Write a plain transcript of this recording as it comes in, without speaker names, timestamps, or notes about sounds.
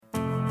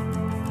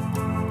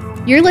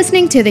You're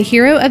listening to The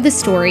Hero of the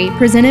Story,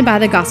 presented by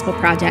the Gospel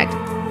Project.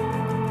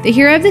 The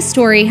Hero of the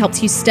Story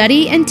helps you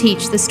study and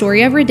teach the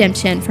story of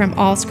redemption from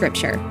all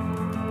Scripture.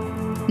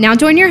 Now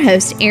join your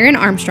hosts, Aaron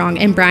Armstrong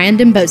and Brian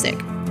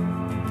Dembowczyk.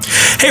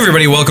 Hey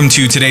everybody, welcome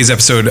to today's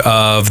episode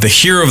of The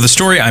Hero of the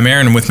Story. I'm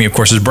Aaron, and with me, of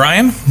course, is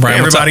Brian. Brian,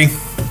 hey everybody.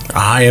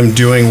 I am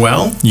doing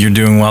well. You're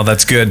doing well.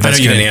 That's good. I know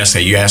you didn't ask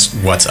that. You asked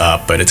what's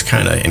up, but it's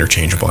kind of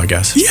interchangeable, I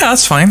guess. Yeah,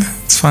 that's fine.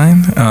 It's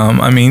fine.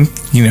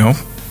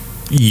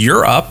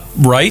 You're up,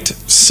 right?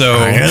 So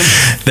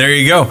there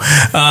you go.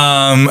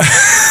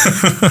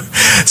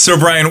 So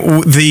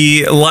Brian,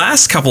 the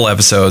last couple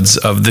episodes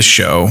of the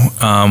show,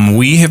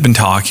 we have been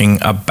talking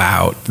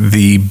about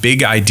the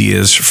big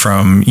ideas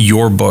from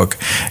your book,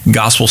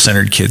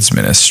 Gospel-Centered Kids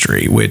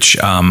Ministry, which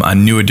a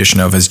new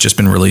edition of has just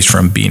been released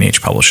from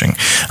B&H Publishing.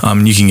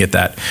 You can get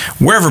that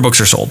wherever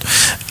books are sold.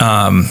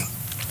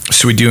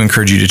 So we do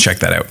encourage you to check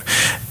that out.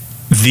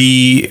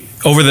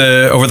 Over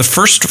the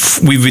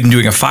first, we've been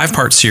doing a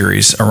 5-part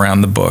series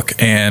around the book,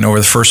 and over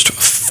the first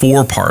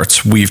 4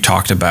 parts, we've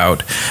talked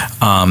about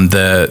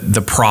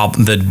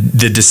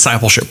the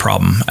discipleship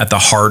problem at the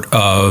heart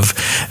of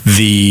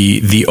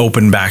the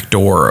open back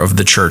door of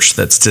the church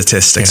that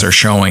statistics are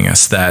showing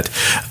us that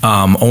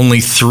only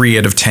 3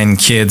 out of 10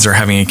 kids are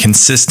having a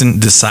consistent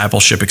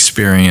discipleship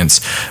experience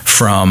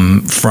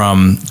from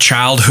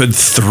childhood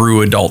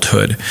through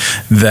adulthood.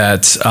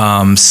 That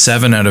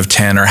 7 out of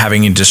 10 are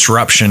having a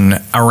disruption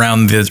around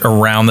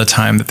the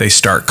time that they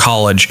start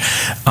college,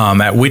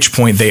 at which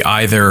point they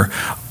either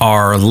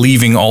are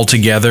leaving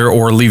altogether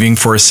or leaving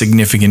for a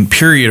significant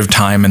period of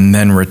time and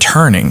then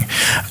returning.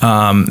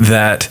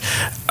 That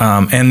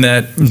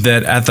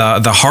at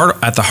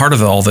the heart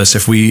of all this,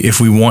 if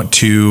we want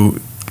to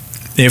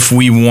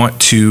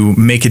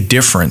make a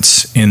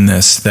difference in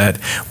this, that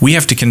we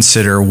have to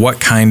consider what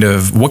kind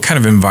of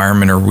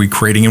environment are we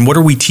creating and what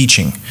are we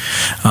teaching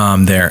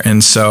there.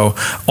 And so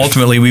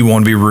ultimately we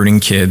want to be rooting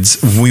kids.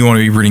 We want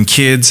to be rooting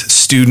kids,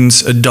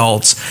 students,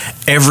 adults,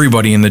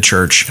 everybody in the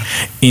church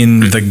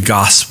in the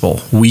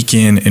gospel week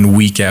in and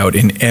week out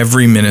in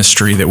every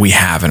ministry that we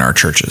have in our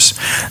churches.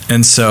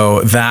 And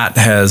so that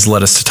has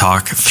led us to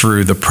talk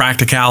through the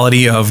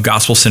practicality of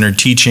gospel-centered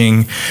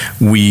teaching.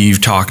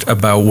 We've talked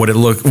about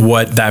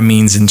what that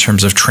means in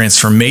terms of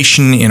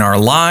transformation in our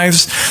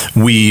lives.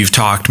 We've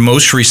talked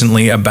most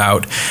recently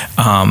about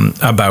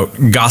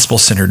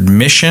gospel-centered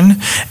mission,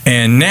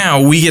 and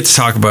now we get to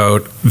talk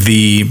about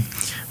the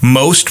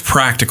most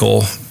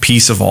practical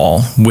piece of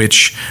all,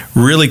 which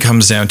really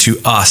comes down to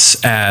us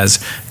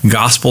as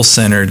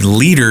gospel-centered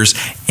leaders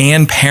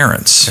and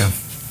parents.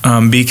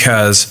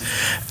 Because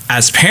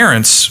as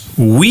parents,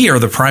 we are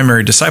the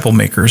primary disciple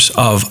makers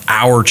of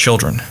our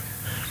children.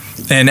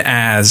 And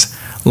as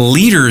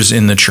leaders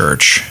in the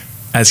church,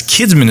 as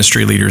kids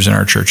ministry leaders in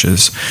our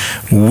churches,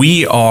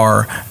 we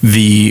are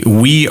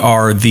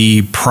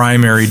the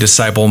primary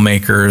disciple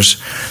makers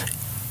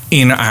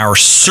in our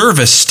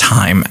service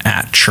time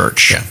at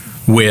church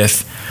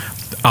with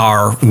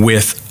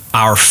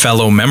our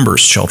fellow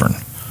members' children.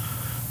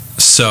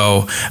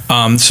 So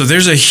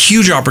there's a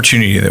huge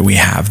opportunity that we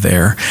have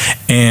there,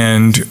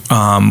 and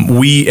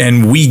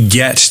we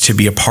get to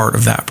be a part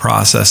of that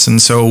process. And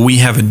so we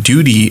have a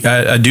duty,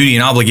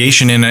 an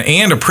obligation,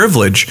 and a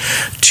privilege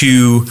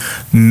to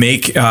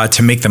make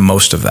the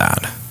most of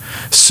that.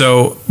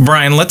 So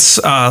Brian, let's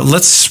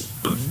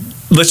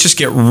just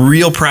get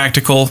real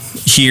practical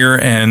here,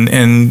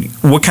 and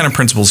what kind of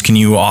principles can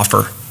you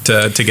offer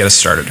to get us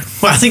started?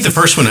 Well, I think the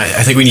first one,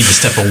 I think we need to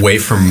step away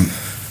from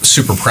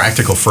super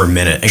practical for a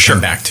minute and come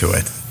back to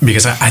it,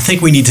 because I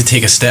think we need to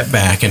take a step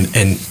back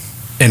and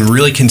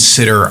really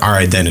consider our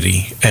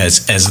identity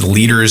as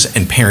leaders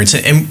and parents.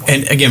 And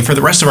again, for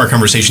the rest of our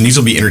conversation, these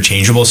will be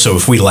interchangeable. So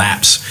if we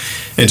lapse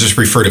and just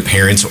refer to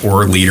parents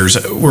or leaders,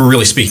 we're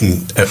really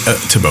speaking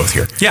to both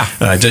here. Yeah.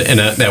 And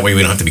that way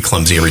we don't have to be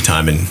clumsy every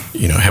time and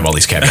have all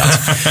these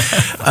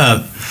caveats.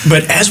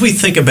 But as we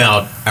think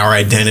about our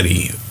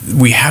identity,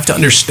 we have to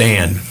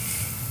understand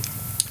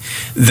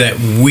that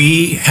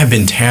we have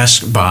been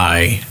tasked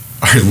by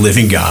our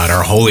living God,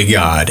 our holy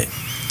God,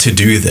 to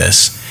do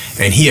this,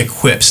 and He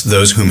equips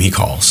those whom He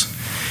calls.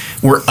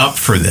 We're up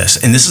for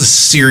this, and this is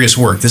serious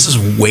work. This is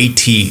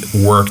weighty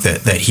work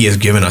that He has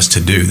given us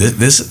to do.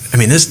 This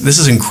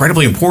is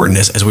incredibly important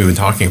as we've been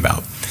talking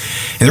about.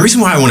 And the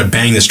reason why I want to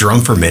bang this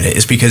drum for a minute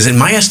is because, in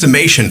my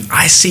estimation,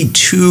 I see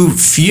too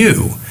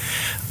few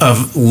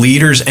of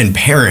leaders and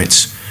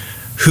parents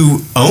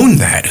who own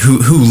that,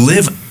 who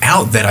live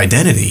out that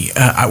identity.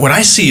 What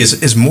I see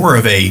is more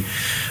of a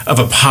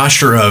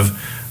posture of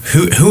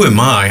who am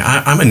I?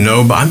 I'm a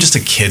nobody. I'm just a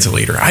kids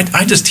leader.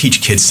 I just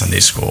teach kids Sunday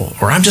school,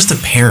 or I'm just a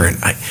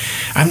parent.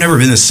 I've never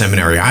been to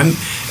seminary. I'm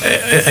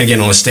again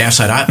on the staff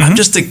side.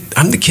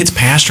 I'm the kids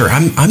pastor.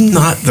 I'm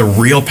not the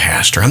real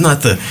pastor. I'm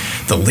not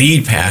the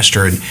lead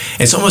pastor. And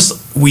it's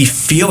almost, we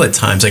feel at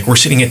times like we're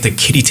sitting at the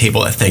kiddie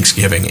table at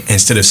Thanksgiving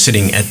instead of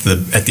sitting at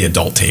the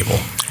adult table.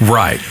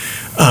 Right.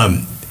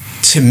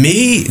 To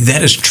me,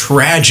 that is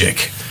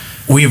tragic.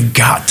 We've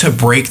got to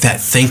break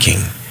that thinking.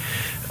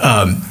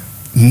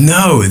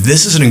 no,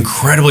 this is an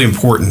incredibly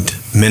important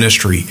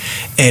ministry,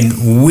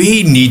 and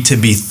we need to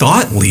be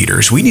thought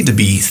leaders. We need to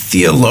be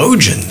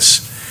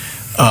theologians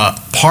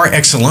par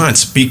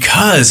excellence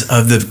because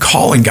of the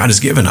calling God has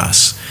given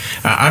us.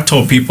 I've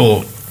told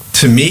people,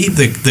 to me,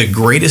 the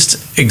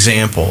greatest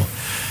example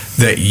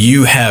that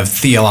you have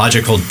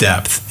theological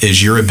depth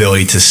is your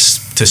ability to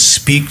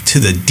speak to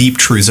the deep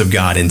truths of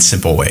God in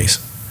simple ways.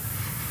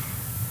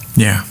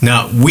 Yeah.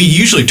 Now, we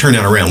usually turn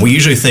that around. We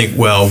usually think,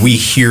 well, we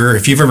hear,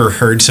 if you've ever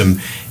heard some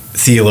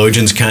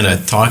theologians kind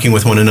of talking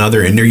with one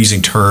another and they're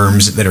using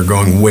terms that are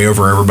going way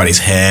over everybody's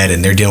head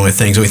and they're dealing with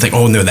things, and we think,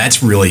 oh, no,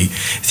 that's really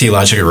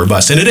theologically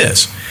robust. And it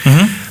is.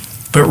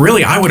 Mm-hmm. But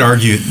really, I would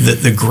argue that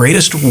the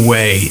greatest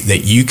way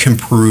that you can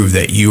prove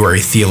that you are a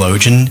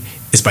theologian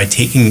is by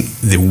taking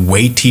the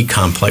weighty,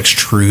 complex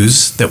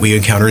truths that we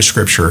encounter in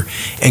Scripture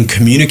and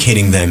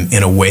communicating them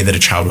in a way that a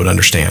child would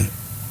understand.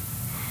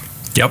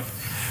 Yep.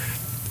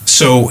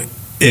 So,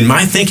 in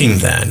my thinking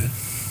then,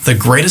 the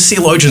greatest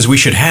theologians we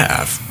should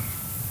have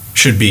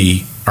should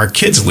be our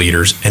kids'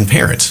 leaders and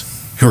parents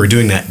who are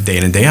doing that day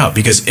in and day out.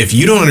 Because if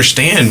you don't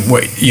understand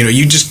what,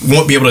 you just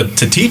won't be able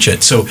to teach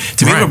it. So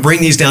to be able to bring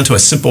these down to a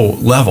simple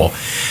level.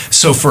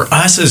 So for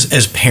us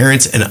as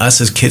parents and us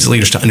as kids'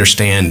 leaders to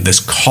understand this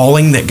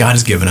calling that God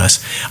has given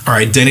us, our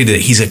identity,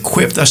 that He's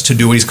equipped us to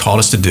do what He's called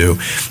us to do,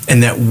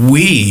 and that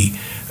we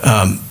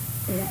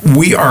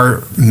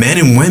are men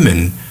and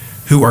women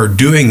who are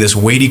doing this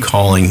weighty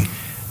calling,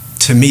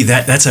 to me,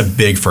 that's a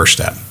big first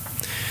step.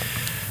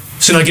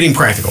 So now getting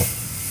practical.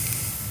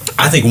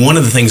 I think one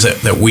of the things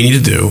that we need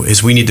to do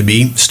is we need to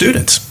be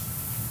students.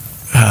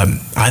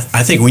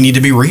 I think we need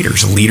to be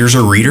readers. Leaders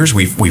are readers.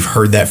 We've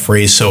heard that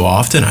phrase so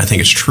often. I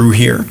think it's true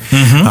here.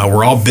 Mm-hmm.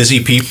 We're all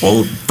busy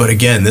people, but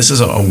again, this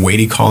is a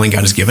weighty calling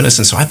God has given us,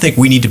 and so I think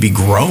we need to be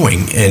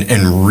growing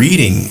and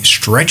reading,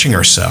 stretching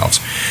ourselves,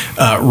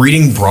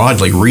 reading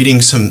broadly,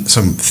 reading some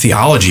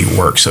theology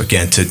works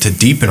again to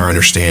deepen our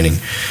understanding,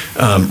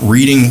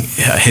 reading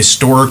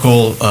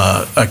historical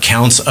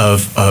accounts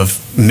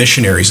of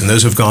missionaries and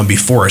those who have gone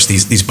before us.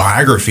 These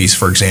biographies,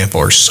 for example,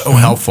 are so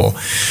helpful.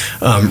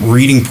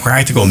 Reading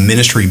practical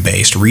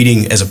ministry-based,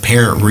 reading as a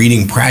parent,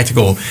 reading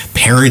practical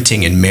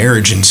parenting and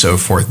marriage and so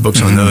forth,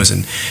 books on those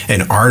and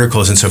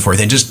articles and so forth,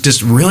 and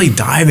just really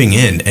diving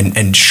in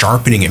and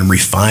sharpening and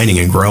refining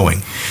and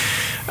growing.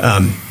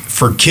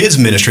 For kids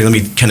ministry, let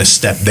me kind of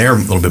step there a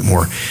little bit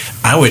more.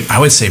 I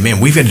would say, man,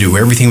 we've got to do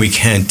everything we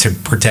can to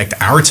protect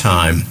our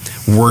time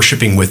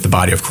worshiping with the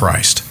body of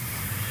Christ.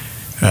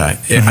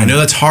 I know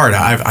that's hard.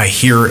 I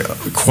hear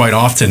quite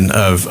often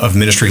of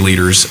ministry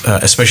leaders,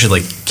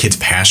 especially like kids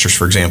pastors,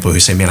 for example, who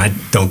say, man, I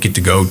don't get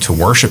to go to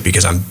worship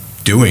because I'm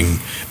doing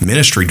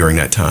ministry during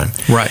that time.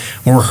 Right.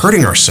 Well, we're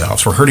hurting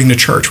ourselves. We're hurting the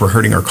church. We're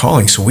hurting our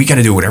calling. So we got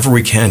to do whatever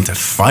we can to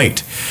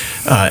fight,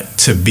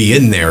 to be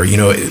in there.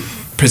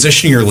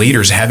 Positioning your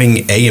leaders,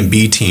 having A and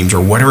B teams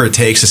or whatever it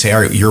takes to say,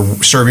 all right, you're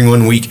serving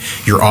one week,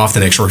 you're off the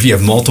next. Or if you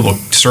have multiple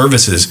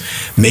services,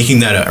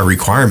 making that a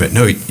requirement.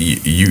 No,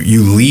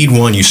 you lead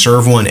one, you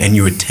serve one, and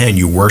you attend,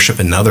 you worship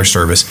another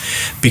service,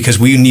 because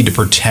we need to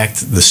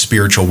protect the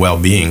spiritual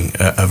well-being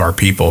of our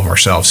people, of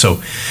ourselves. So,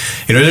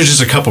 there's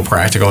just a couple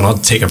practical, and I'll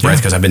take a breath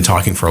because I've been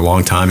talking for a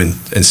long time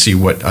and see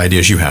what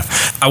ideas you have.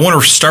 I want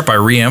to start by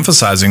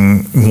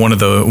re-emphasizing one of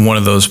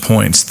those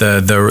points,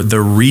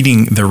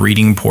 the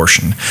reading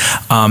portion.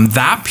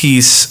 That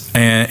piece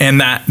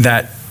and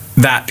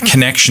that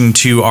connection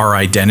to our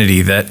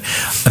identity,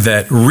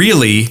 that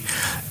really,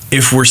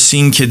 if we're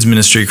seeing kids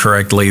ministry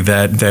correctly,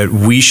 that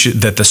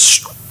the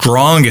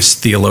strongest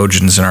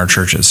theologians in our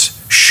churches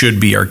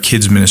should be our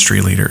kids ministry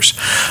leaders.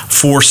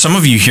 For some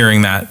of you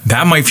hearing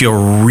that might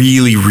feel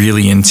really,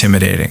 really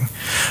intimidating.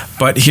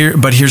 But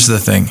here's the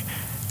thing.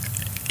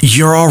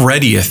 You're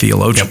already a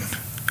theologian. Yep.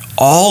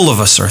 All of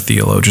us are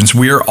theologians.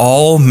 We are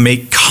all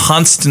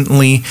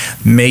constantly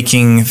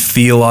making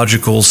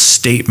theological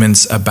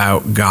statements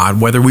about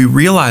God, whether we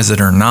realize it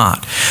or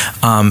not.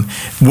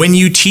 When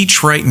you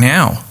teach right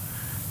now,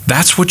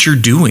 that's what you're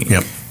doing.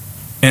 Yep.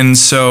 And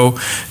so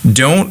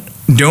don't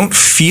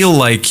feel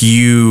like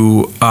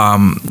you're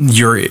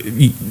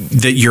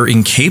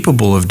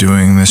incapable of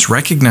doing this.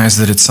 Recognize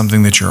that it's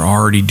something that you're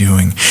already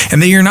doing,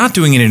 and that you're not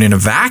doing it in a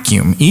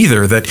vacuum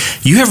either. That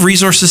you have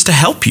resources to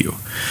help you.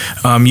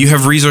 You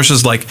have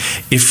resources like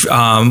if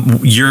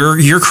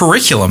your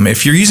curriculum.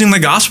 If you're using the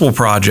Gospel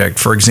Project,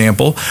 for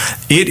example,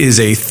 it is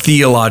a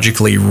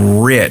theologically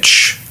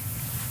rich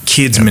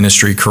kids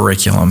ministry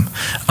curriculum.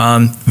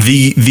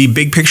 The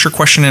big picture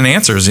question and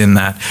answers in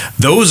that,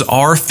 those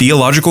are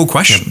theological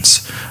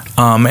questions.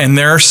 And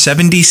there are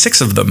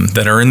 76 of them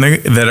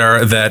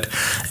that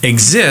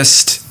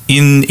exist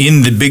in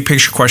the big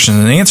picture questions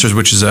and answers,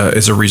 which is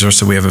a resource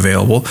that we have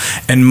available.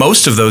 And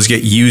most of those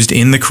get used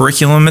in the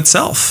curriculum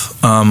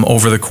itself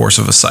over the course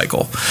of a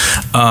cycle.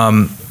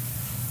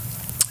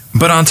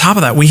 But on top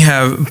of that,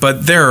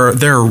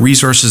 there are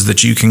resources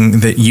that you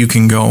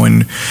can go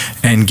and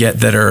get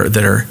that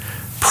are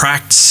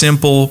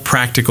simple,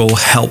 practical,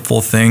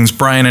 helpful things.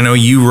 Brian, I know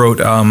you wrote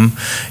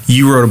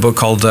a book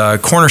called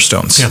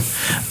Cornerstones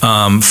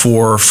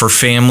for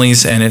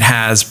families, and it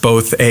has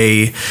both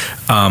a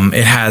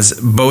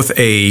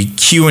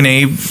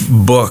Q&A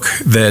book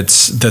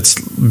that's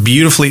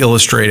beautifully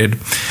illustrated,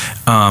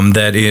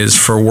 that is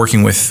for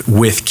working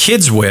with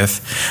kids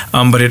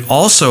but it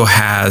also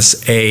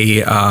has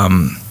a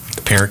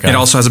parent guide. It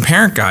also has a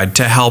parent guide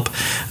to help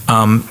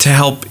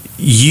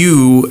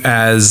you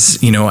as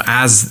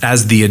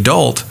the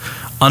adult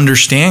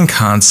understand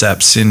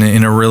concepts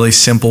in a really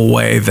simple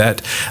way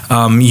that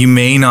you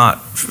may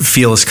not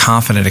feel as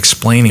confident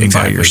explaining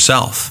by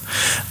yourself.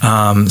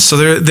 So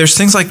there's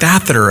things like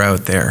that are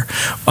out there.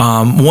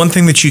 One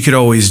thing that you could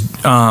always,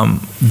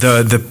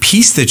 the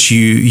piece that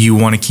you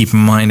want to keep in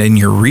mind in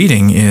your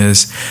reading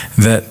is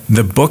that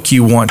the book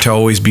you want to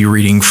always be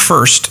reading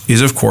first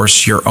is, of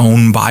course, your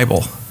own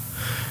Bible,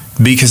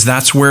 because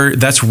that's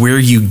where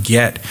you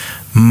get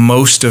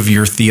most of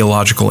your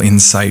theological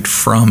insight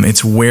from.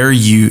 It's where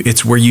you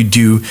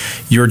do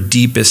your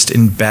deepest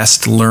and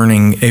best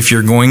learning. If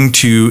you're going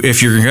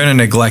to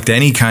neglect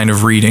any kind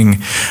of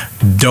reading,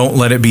 don't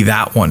let it be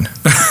that one.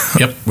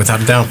 Yep,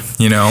 without a doubt.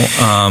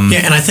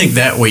 And I think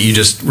that what you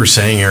just were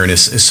saying, Aaron,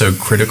 is so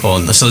critical.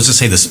 And so let's just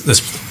say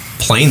this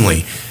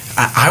plainly.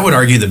 I would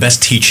argue the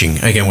best teaching,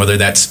 again, whether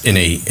that's in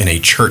a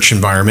church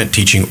environment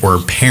teaching or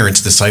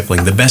parents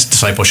discipling, the best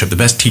discipleship, the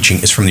best teaching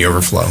is from the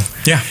overflow.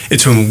 Yeah.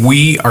 It's when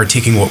we are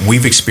taking what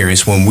we've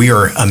experienced, when we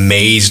are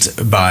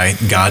amazed by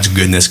God's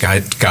goodness,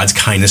 God's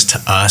kindness to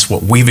us,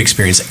 what we've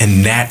experienced,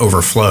 and that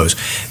overflows.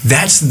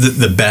 That's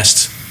the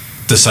best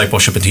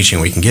discipleship and teaching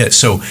we can get.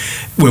 So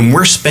when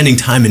we're spending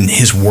time in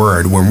His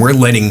Word, when we're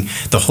letting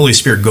the Holy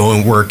Spirit go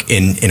and work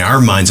in our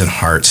minds and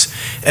hearts,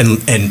 and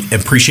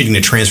appreciating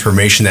the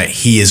transformation that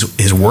He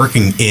is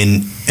working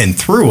in and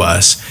through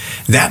us,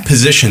 that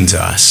positions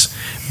us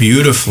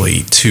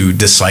beautifully to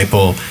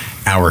disciple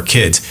our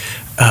kids.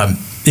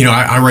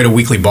 I write a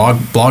weekly blog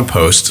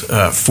post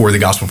for the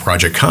Gospel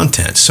Project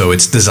content. So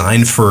it's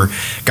designed for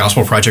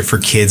Gospel Project for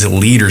Kids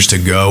leaders to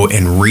go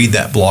and read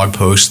that blog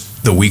post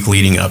the week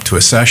leading up to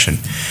a session.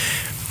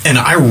 And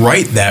I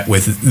write that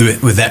with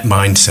that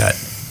mindset.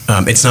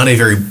 It's not a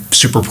very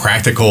super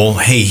practical,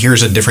 hey,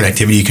 here's a different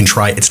activity you can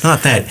try. It's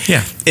not that.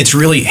 Yeah. It's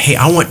really, hey,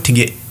 I want to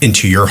get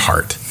into your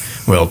heart.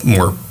 Well,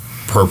 more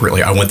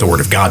appropriately, I want the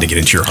Word of God to get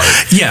into your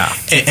heart. Yeah.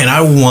 And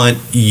I want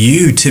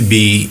you to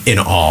be in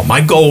awe.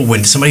 My goal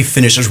when somebody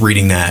finishes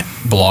reading that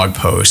blog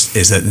post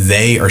is that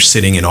they are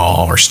sitting in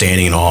awe or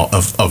standing in awe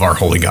of our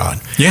holy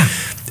God. Yeah.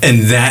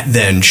 And that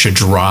then should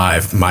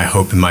drive my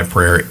hope and my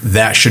prayer.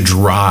 That should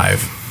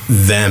drive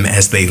them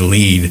as they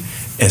lead,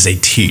 as they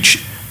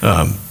teach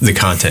the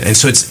content. And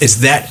so it's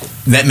that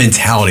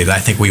mentality that I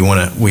think we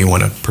want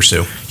to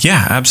pursue.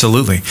 Yeah,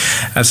 absolutely.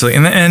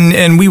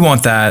 And we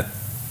want that.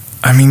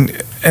 I mean,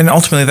 and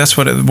ultimately that's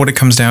what it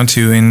comes down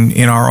to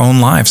in our own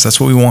lives. That's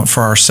what we want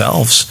for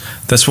ourselves.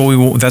 That's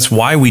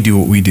why we do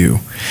what we do.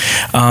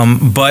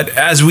 But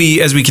as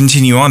we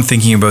continue on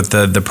thinking about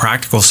the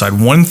practical side,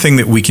 one thing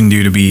that we can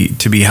do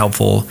to be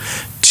helpful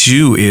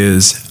too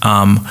is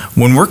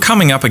when we're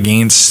coming up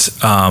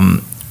against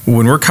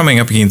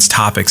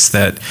topics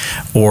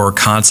or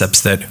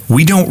concepts that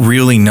we don't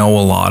really know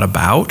a lot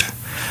about,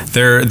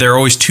 there are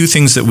always two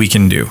things that we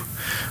can do.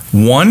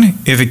 One,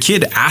 if a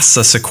kid asks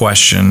us a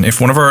question, if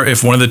one of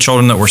the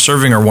children that we're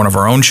serving or one of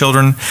our own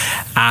children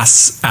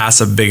asks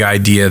a big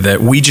idea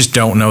that we just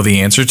don't know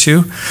the answer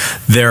to,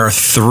 there are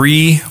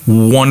 3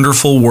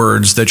 wonderful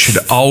words that should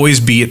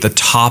always be at the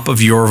top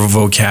of your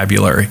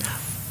vocabulary.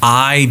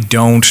 I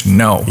don't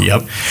know.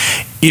 Yep.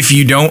 If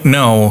you don't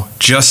know,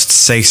 just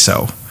say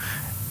so.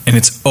 And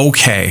it's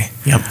okay.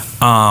 Yep.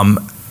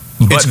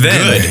 But it's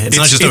then good. It's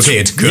not just okay,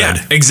 it's good.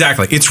 Yeah,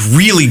 exactly. It's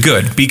really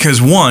good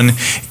because one,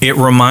 it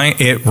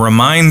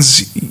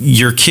reminds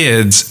your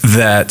kids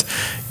that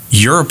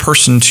you're a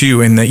person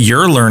too, and that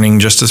you're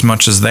learning just as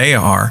much as they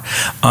are.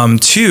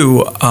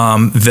 Two,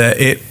 that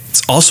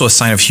it's also a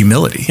sign of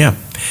humility. Yeah.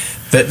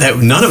 That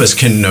none of us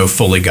can know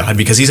fully God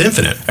because He's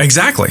infinite.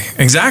 Exactly.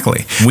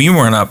 We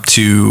run up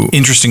to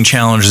interesting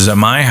challenges at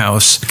my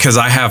house because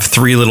I have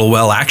 3 little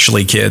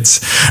well-actually kids.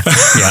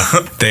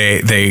 Yeah.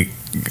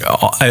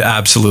 I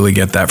absolutely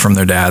get that from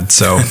their dad,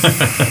 so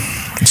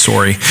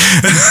sorry.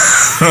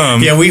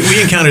 Yeah, we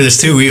encounter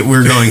this too.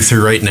 We're going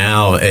through right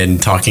now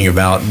and talking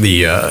about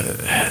the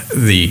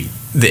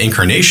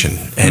incarnation,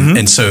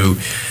 and so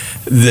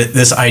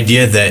this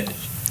idea that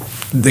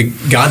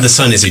God the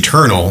Son is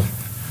eternal,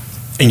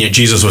 and yet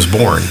Jesus was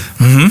born.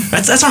 Mm-hmm.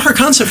 That's a hard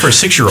concept for a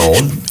 6-year-old.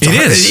 It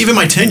is. Even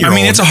my 10-year-old. I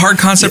mean, it's a hard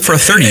concept for a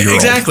 30-year-old.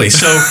 Exactly.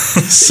 So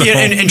yeah,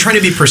 and trying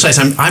to be precise.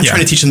 I'm trying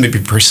to teach them to be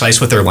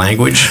precise with their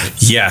language.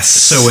 Yes.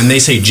 So when they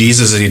say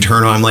Jesus is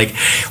eternal, I'm like,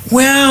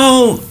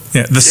 well...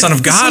 Yeah, the Son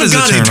of God is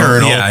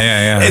eternal.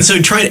 Yeah. And so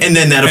and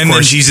then that, of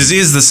course... then Jesus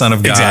is the Son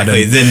of God.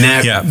 Exactly. Then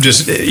that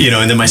just,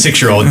 and then my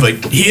 6-year-old,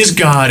 but He is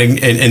God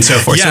and so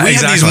forth. Yeah, so we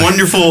have these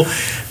wonderful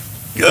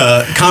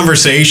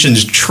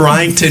conversations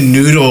trying to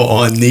noodle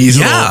on these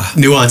little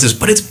nuances,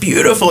 but it's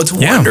beautiful. It's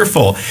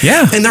wonderful.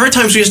 Yeah. And there are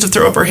times we have to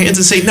throw up our hands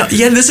and say, no,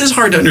 this is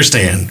hard to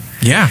understand.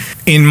 Yeah.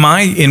 In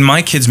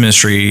my kids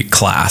ministry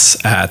class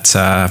at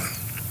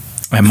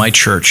my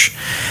church,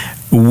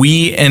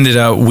 we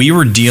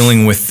were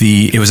dealing with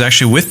it was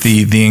actually with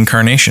the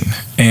incarnation,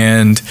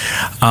 and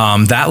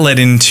that led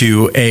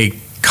into an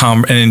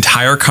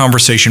entire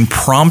conversation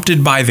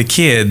prompted by the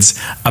kids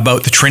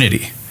about the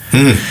Trinity.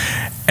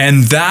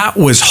 And that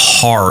was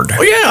hard.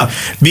 Oh, yeah.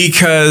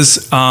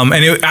 Because, and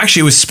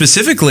it was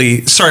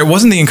specifically, it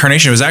wasn't the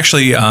incarnation, it was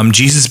actually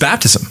Jesus'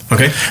 baptism.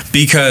 Okay.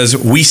 Because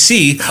we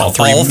see all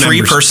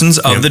three persons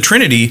of the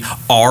Trinity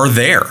are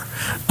there.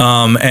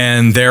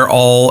 And they're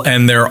all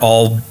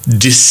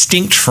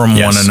distinct from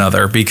one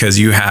another, because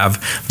you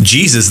have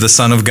Jesus, the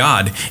Son of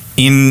God,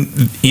 in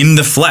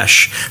the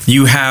flesh.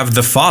 You have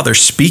the Father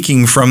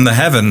speaking from the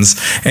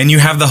heavens, and you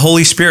have the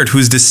Holy Spirit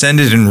who's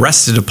descended and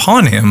rested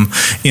upon him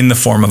in the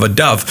form of a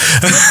dove.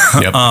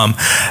 Yep.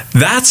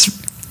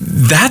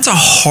 That's a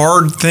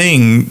hard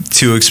thing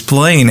to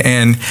explain,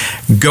 and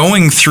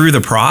going through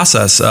the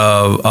process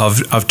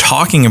of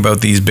talking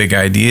about these big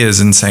ideas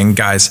and saying,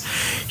 guys,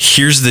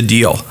 here's the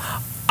deal.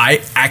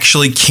 I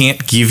actually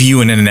can't give you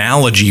an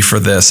analogy for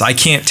this. I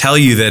can't tell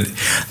you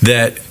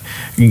that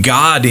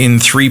God in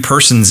three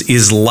persons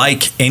is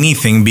like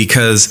anything,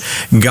 because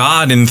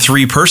God in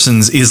three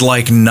persons is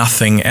like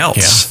nothing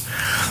else.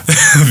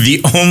 Yeah.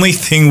 The only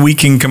thing we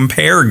can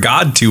compare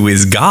God to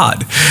is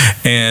God.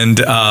 And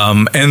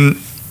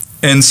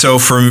so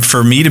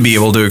for me to be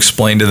able to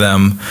explain to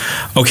them,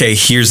 okay,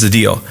 here's the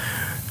deal.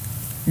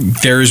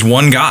 There is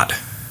one God.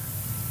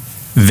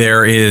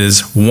 There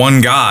is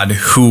one God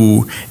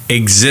who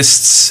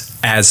exists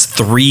as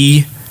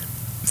three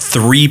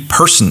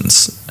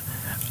persons.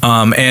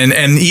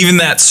 And even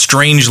that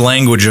strange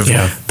language of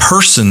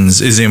persons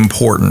is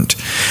important,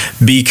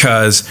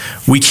 because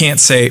we can't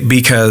say,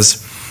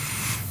 because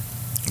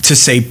to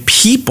say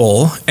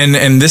people,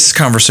 and this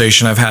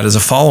conversation I've had as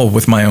a follow-up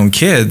with my own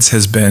kids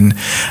has been,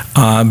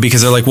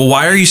 because they're like, well,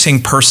 why are you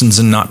saying persons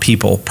and not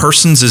people?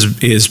 Persons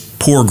is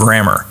poor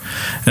grammar.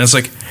 And it's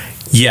like,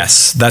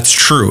 yes, that's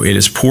true. It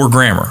is poor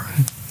grammar.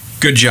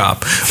 Good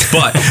job.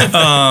 But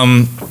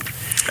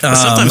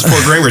sometimes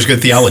poor grammar is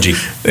good theology.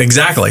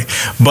 Exactly.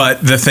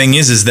 But the thing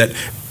is that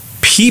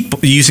people,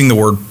 using the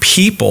word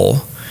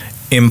people,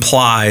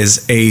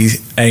 implies a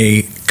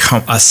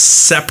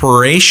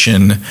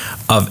separation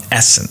of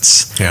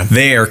essence. Yeah.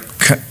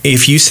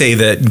 If you say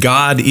that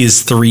God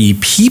is three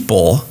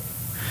people,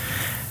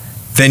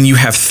 then you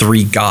have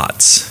three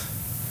gods,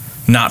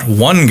 not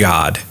one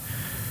God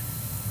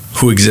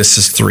who exists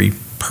as three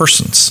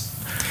persons.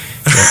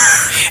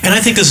 And I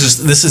think this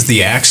is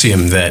the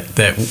axiom that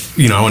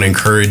I want to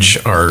encourage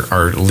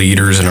our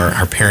leaders and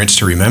our parents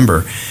to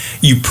remember.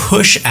 You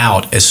push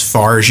out as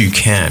far as you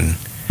can,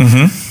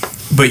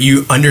 but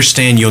you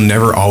understand you'll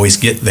never always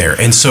get there.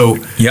 And so,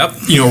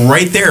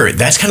 right there,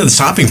 that's kind of the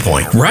stopping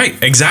point. Right,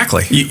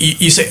 exactly.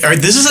 You say, all right,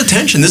 this is a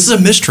tension. This is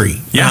a mystery.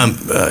 Yeah.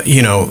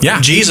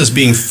 Jesus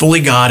being fully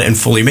God and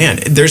fully man.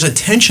 There's a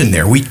tension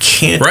there. We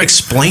can't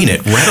explain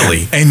it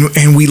readily.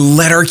 And we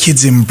let our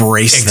kids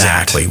embrace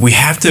that. Exactly. We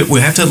have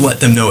to let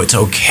them know it's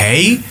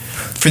okay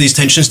for these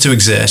tensions to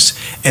exist,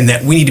 and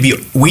that we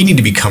need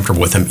to be comfortable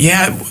with them.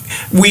 Yeah,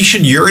 we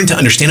should yearn to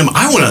understand them.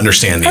 I want to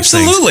understand these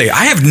things. Absolutely.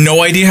 I have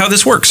no idea how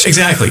this works.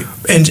 Exactly.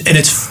 And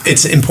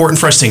it's important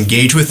for us to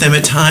engage with them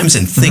at times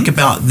and think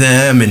about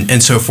them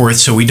and so forth,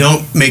 so we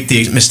don't make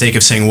the mistake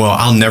of saying, well,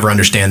 I'll never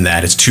understand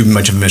that. It's too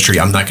much of a mystery.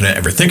 I'm not going to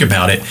ever think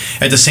about it.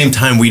 At the same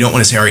time, we don't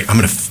want to say, all right, I'm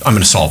going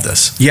to solve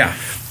this. Yeah.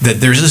 That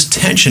there's this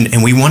tension,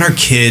 and we want our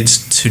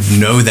kids to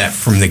know that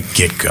from the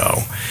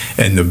get-go.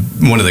 And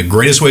one of the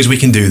greatest ways we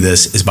can do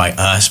this is by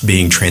us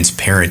being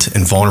transparent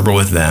and vulnerable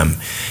with them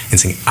and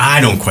saying,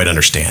 I don't quite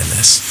understand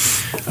this.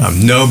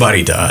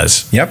 Nobody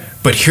does. Yep.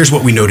 But here's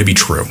what we know to be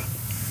true.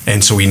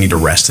 And so we need to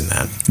rest in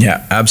that.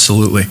 Yeah,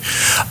 absolutely.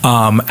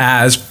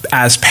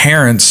 As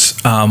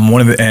parents,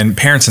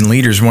 parents and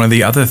leaders, one of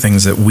the other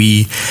things that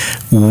we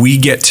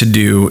get to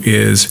do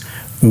is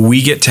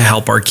we get to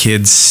help our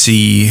kids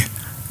see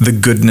the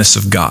goodness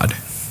of God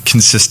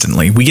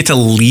consistently. We get to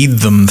lead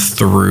them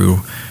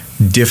through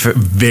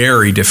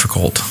very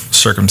difficult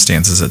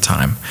circumstances at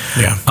time.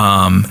 Yeah.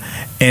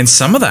 And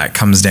some of that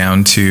comes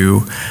down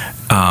to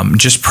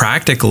just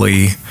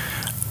practically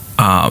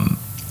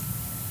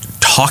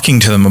talking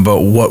to them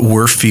about what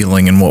we're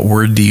feeling and what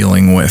we're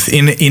dealing with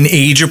in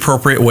age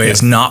appropriate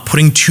ways, not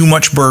putting too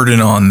much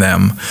burden on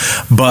them.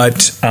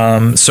 But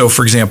so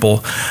for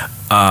example,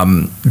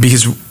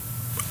 because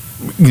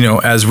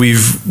as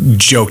we've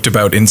joked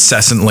about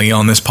incessantly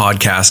on this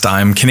podcast,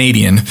 I'm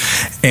Canadian,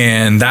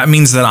 and that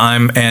means I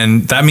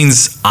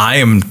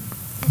am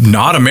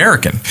not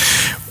American,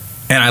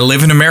 and I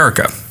live in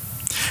America.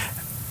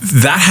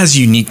 That has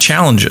unique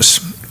challenges,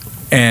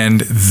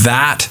 and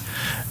that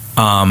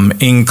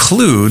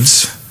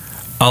includes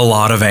a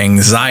lot of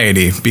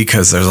anxiety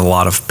because there's a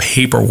lot of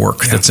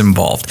paperwork that's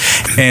involved.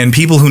 And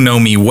people who know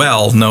me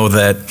well know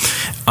that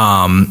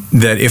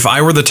that if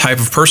I were the type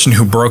of person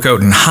who broke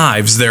out in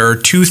hives, there are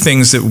two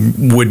things that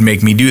would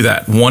make me do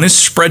that. One is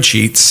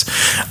spreadsheets,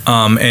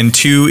 and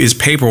two is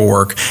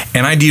paperwork.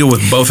 And I deal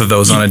with both of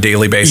those on a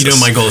daily basis. You know,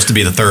 my goal is to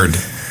be the third.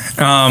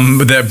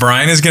 That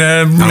Brian is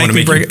going to make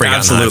me break.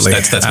 Absolutely.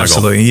 That's my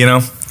absolutely. goal. You know,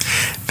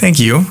 thank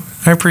you.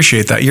 I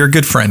appreciate that. You're a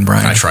good friend,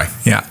 Brian. I try.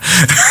 Yeah.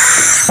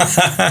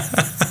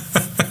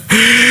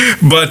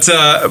 But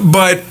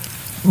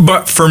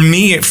for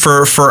me,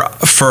 for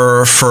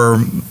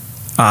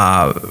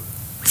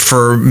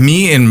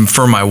me and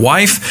for my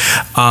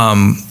wife,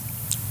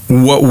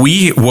 what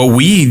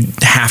we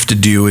have to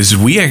do is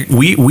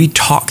we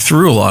talk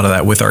through a lot of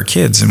that with our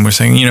kids, and we're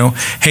saying, you know,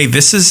 hey,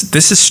 this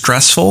is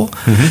stressful.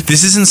 Mm-hmm.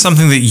 This isn't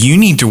something that you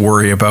need to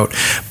worry about,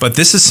 but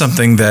this is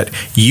something that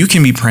you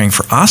can be praying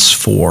for us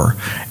for,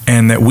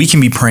 and that we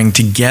can be praying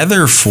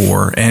together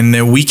for, and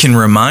that we can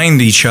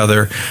remind each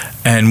other,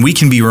 and we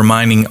can be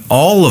reminding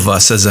all of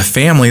us as a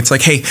family. It's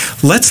like, hey,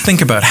 let's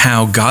think about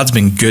how God's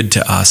been good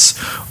to us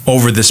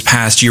over this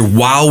past year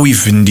while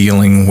we've been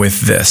dealing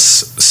with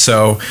this.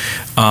 So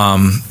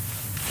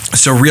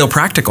real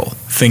practical,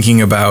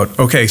 thinking about,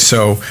 okay,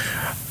 so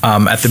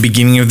at the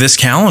beginning of this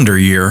calendar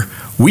year,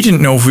 we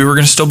didn't know if we were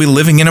going to still be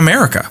living in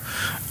America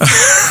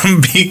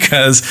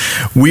because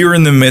we were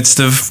in the midst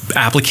of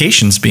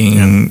applications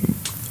being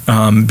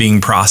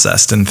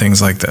processed and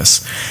things like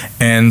this.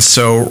 And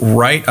so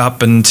right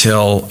up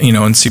until, you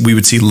know, we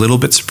would see little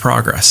bits of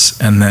progress,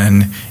 and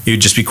then it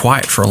would just be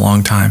quiet for a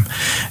long time.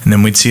 And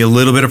then we'd see a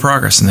little bit of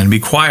progress, and then be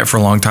quiet for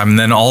a long time. And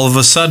then all of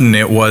a sudden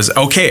it was,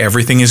 okay,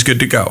 everything is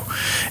good to go.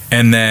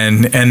 And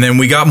then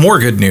we got more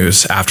good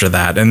news after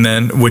that. And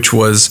then,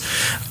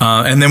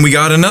 and then we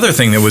got another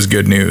thing that was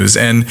good news.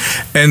 And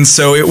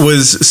so it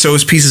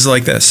was pieces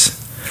like this.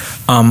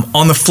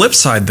 On the flip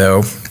side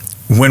though,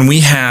 when we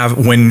have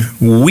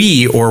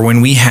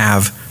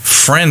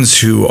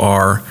friends who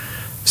are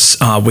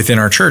within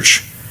our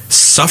church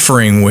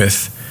suffering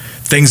with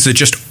things that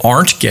just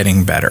aren't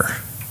getting better.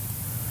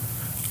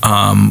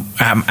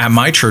 At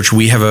my church,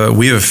 we have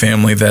a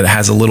family that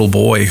has a little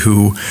boy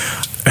who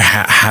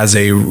has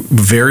a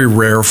very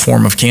rare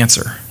form of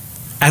cancer.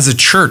 As a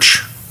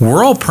church,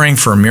 we're all praying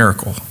for a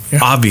miracle. Yeah.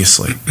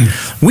 Obviously,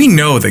 we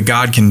know that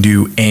God can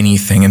do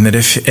anything, and that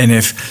if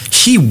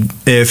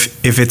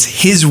it's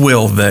His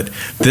will that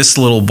this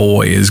little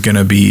boy is going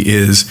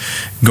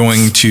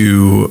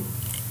to,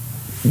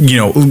 you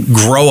know,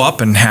 grow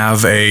up and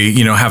have a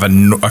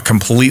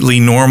completely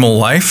normal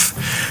life,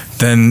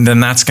 then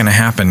that's going to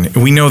happen.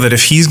 We know that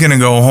if he's going to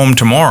go home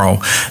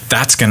tomorrow,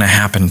 that's going to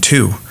happen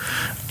too.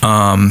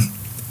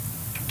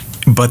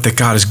 But that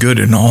God is good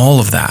in all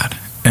of that.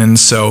 And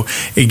so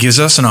it gives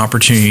us an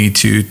opportunity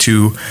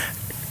to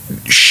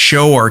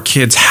show our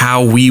kids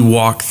how we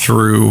walk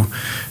through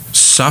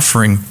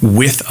suffering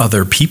with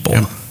other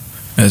people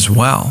as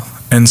well.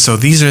 And so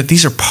these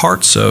are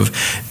parts of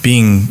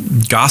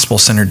being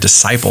gospel-centered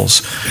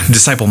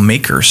disciple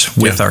makers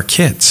with our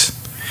kids.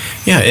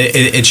 Yeah,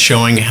 it's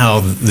showing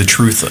how the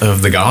truth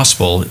of the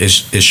gospel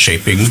is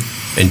shaping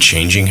and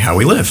changing how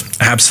we live.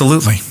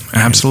 Absolutely.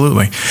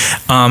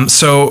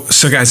 So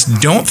guys,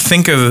 don't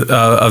think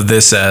of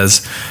this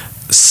as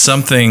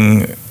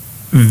something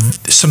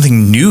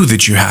new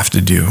that you have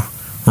to do.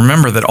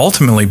 Remember that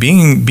ultimately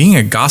being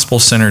a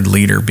gospel-centered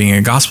leader, being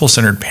a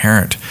gospel-centered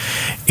parent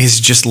is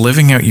just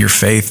living out your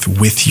faith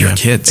with your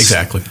kids.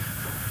 Exactly.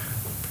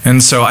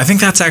 And so I think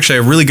that's actually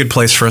a really good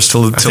place for us to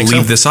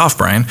leave this off,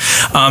 Brian.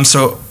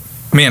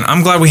 Man,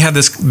 I'm glad we had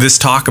this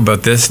talk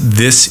about this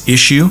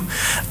issue.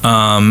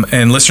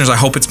 And listeners, I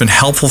hope it's been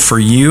helpful for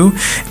you.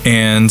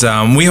 And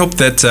we hope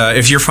that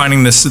if you're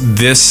finding this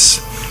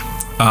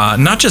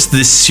not just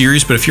this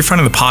series, but if you're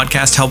finding the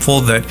podcast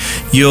helpful, that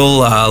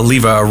you'll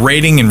leave a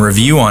rating and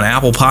review on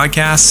Apple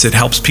Podcasts. It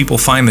helps people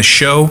find the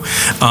show.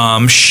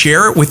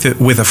 Share it with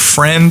a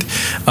friend,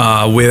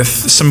 with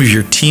some of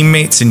your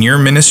teammates in your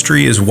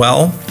ministry as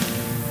well,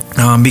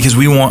 because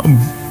we want.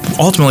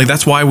 Ultimately,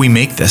 that's why we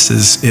make this,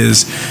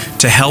 is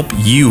to help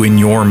you in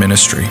your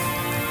ministry.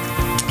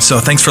 So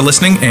thanks for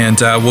listening, and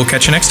we'll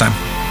catch you next time.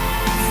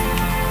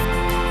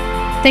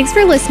 Thanks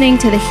for listening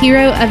to The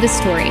Hero of the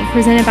Story,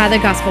 presented by the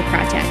Gospel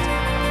Project,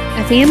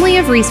 a family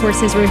of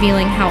resources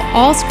revealing how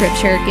all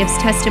Scripture gives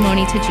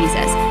testimony to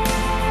Jesus.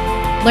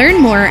 Learn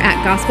more at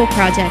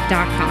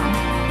gospelproject.com.